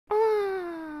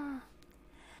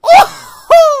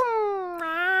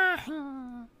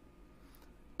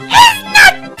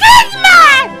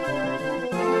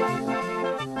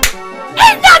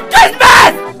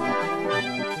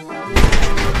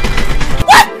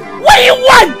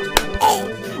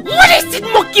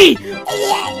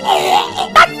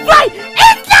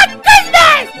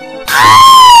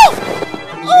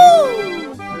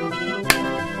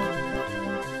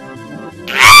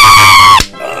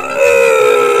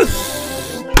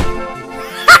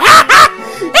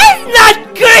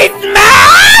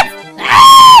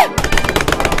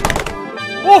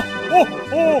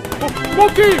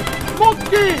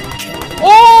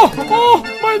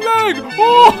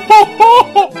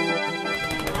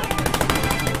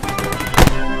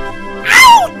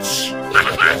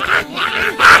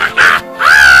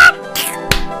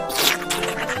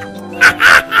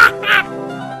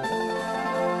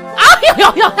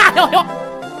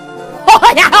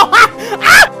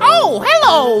Oh,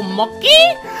 hello, Mokey.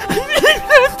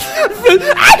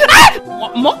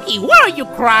 Mokey, why are you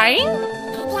crying?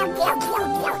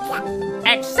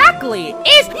 Exactly,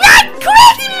 it's not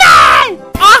Christmas!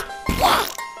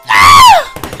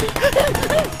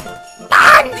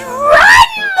 And run,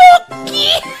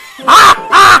 Mokey!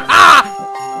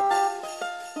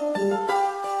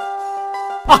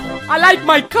 I like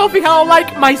my coffee how I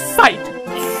like my sight.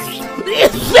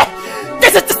 This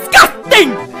is disgusting!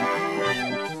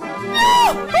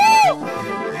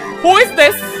 Who is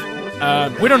this?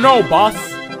 We don't know, boss.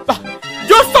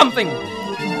 Do something!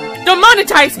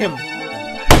 Demonetize him!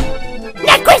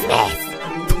 Not Christmas!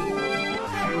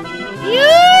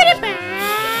 Beautiful!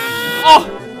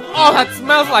 Oh, that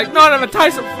smells like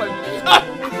non-appetizer food.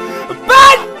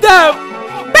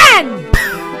 Ban!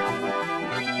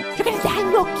 You're gonna die,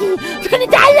 Mokey! You're gonna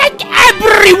die like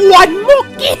everyone,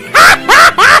 Mokey!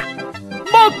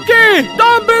 Mokey!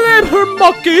 Don't believe her,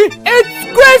 Mokey! It's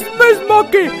Christmas,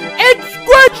 Mokey! It's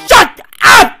Christmas! Shut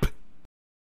up!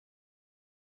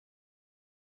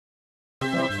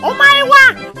 Omae wa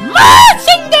mou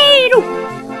shindeiru!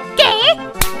 ¿Qué?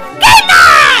 ¿Qué no?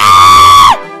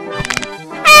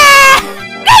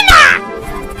 ¿Qué no?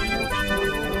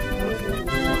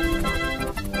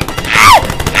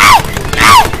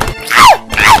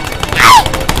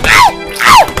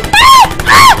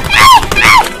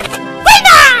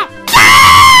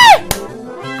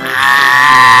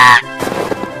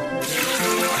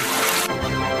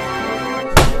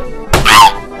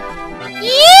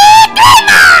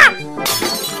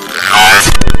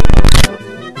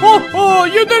 Oh,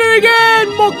 you did it again,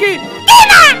 Mokey!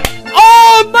 Tina!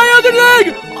 Oh, my other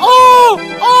leg! Oh!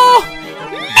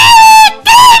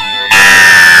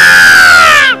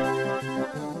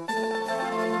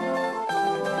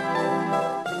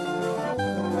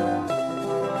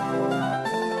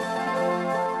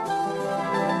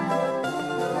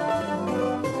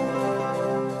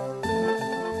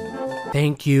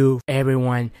 Thank you,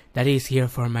 everyone that is here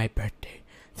for my birthday.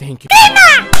 Thank you.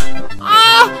 Tina!